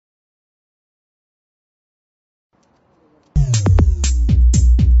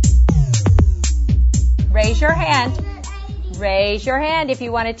Raise your hand. Raise your hand if you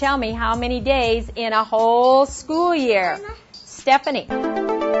want to tell me how many days in a whole school year. Stephanie.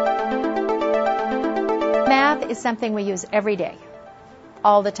 Math is something we use every day,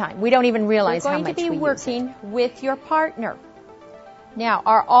 all the time. We don't even realize how much we use it. You're going to be working with your partner. Now,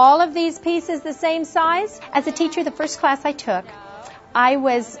 are all of these pieces the same size? As a teacher, the first class I took, I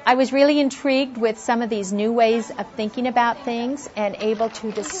was really intrigued with some of these new ways of thinking about things and able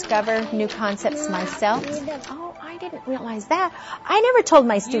to discover new concepts myself. Oh, I didn't realize that. I never told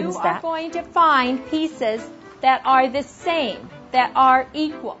my students that. You are going to find pieces that are the same, that are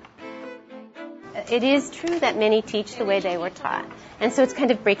equal. It is true that many teach the way they were taught, and so it's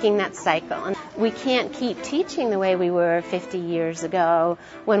kind of breaking that cycle. And we can't keep teaching the way we were 50 years ago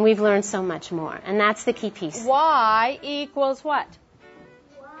when we've learned so much more, and that's the key piece. Y equals what?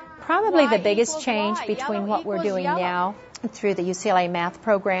 Probably the biggest change between what we're doing now through the UCLA math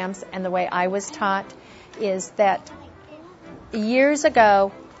programs and the way I was taught is that years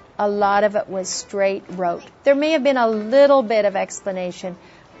ago, a lot of it was straight rote. There may have been a little bit of explanation,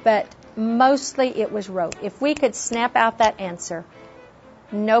 but mostly it was rote. If we could snap out that answer,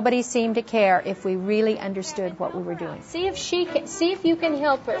 nobody seemed to care if we really understood what we were doing. See if you can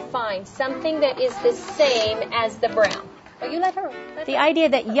help her find something that is the same as the brown. Well, you let her. The idea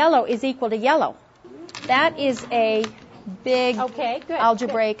that yellow is equal to yellow. That is a big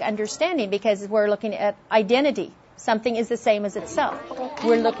algebraic understanding because we're looking at identity. Something is the same as itself.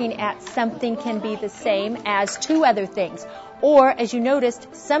 We're looking at something can be the same as two other things. Or, as you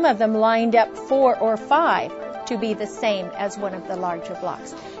noticed, some of them lined up 4 or 5 to be the same as one of the larger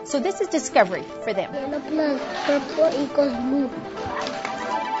blocks. So this is discovery for them. Purple equals blue.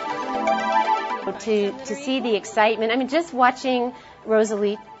 To see the excitement, I mean, just watching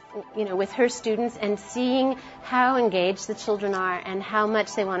Rosalie, with her students and seeing how engaged the children are and how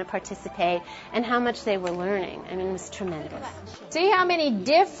much they want to participate and how much they were learning. I mean, it was tremendous. See how many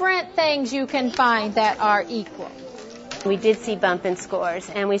different things you can find that are equal. We did see bump in scores,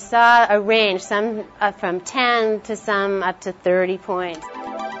 and we saw a range, some from 10 to some up to 30 points.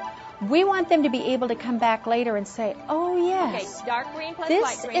 We want them to be able to come back later and say, oh, yes, okay, dark green plus this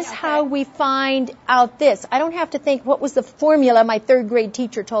light green, is how we find out this. I don't have to think, what was the formula my 3rd grade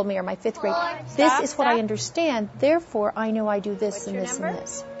teacher told me or my 5th grade. This is what I understand. Therefore, I know I do this and this and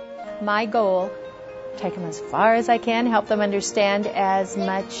this. My goal, take them as far as I can, help them understand as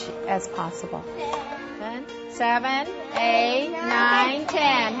much as possible. 7, 8, 9,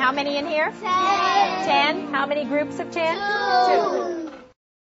 10. How many in here? 10. How many groups of 10? 2.